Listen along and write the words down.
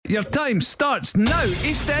Your time starts now.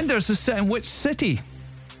 EastEnders is set in which city?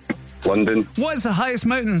 London. What is the highest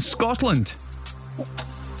mountain in Scotland?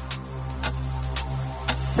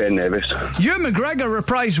 Ben Nevis. Ewan McGregor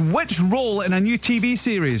reprised which role in a new TV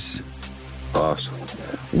series? Pass.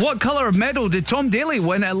 What colour of medal did Tom Daley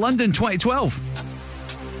win at London 2012?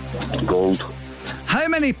 Gold. How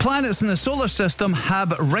many planets in the solar system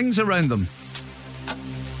have rings around them?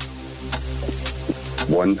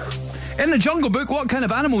 1. In the Jungle Book, what kind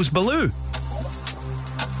of animal is Baloo?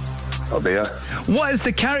 A bear. What is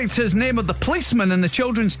the character's name of the policeman in the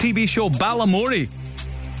children's TV show Balamori?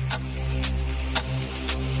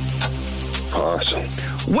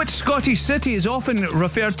 Pass. Which Scottish city is often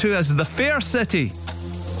referred to as the Fair City?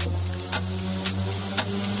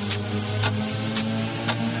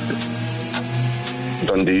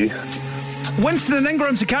 Dundee. Winston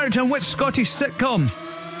Ingram's a character in which Scottish sitcom?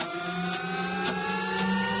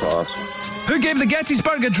 Pass. Who gave the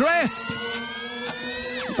Gettysburg Address?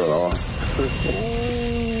 Don't know.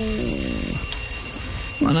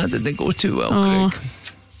 Man, that didn't go too well, Craig.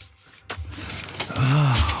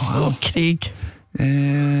 Oh, Craig.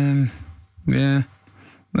 Yeah.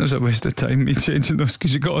 That was a waste of time, me changing those,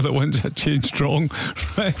 because you got other ones I changed wrong.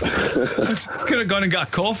 Right. Could have gone and got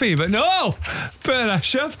a coffee, but no! Put in a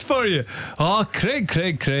shift for you. Oh, Craig.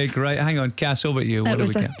 Right, hang on, Cass, over to you. It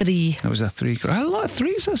was a 3. That was a 3. I had a lot of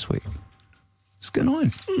 3s this week. What's going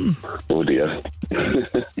on? Oh dear.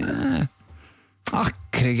 Yeah. Oh,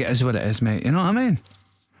 Craig, it is what it is, mate. You know what I mean?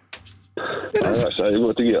 It is. That's it. You've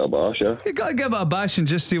got to get a bash, yeah. You got to give it a bash and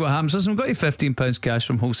just see what happens. Listen, we've got you £15 cash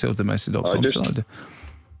from wholesaledomestic.com.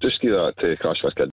 Just give that to Cash for Kids.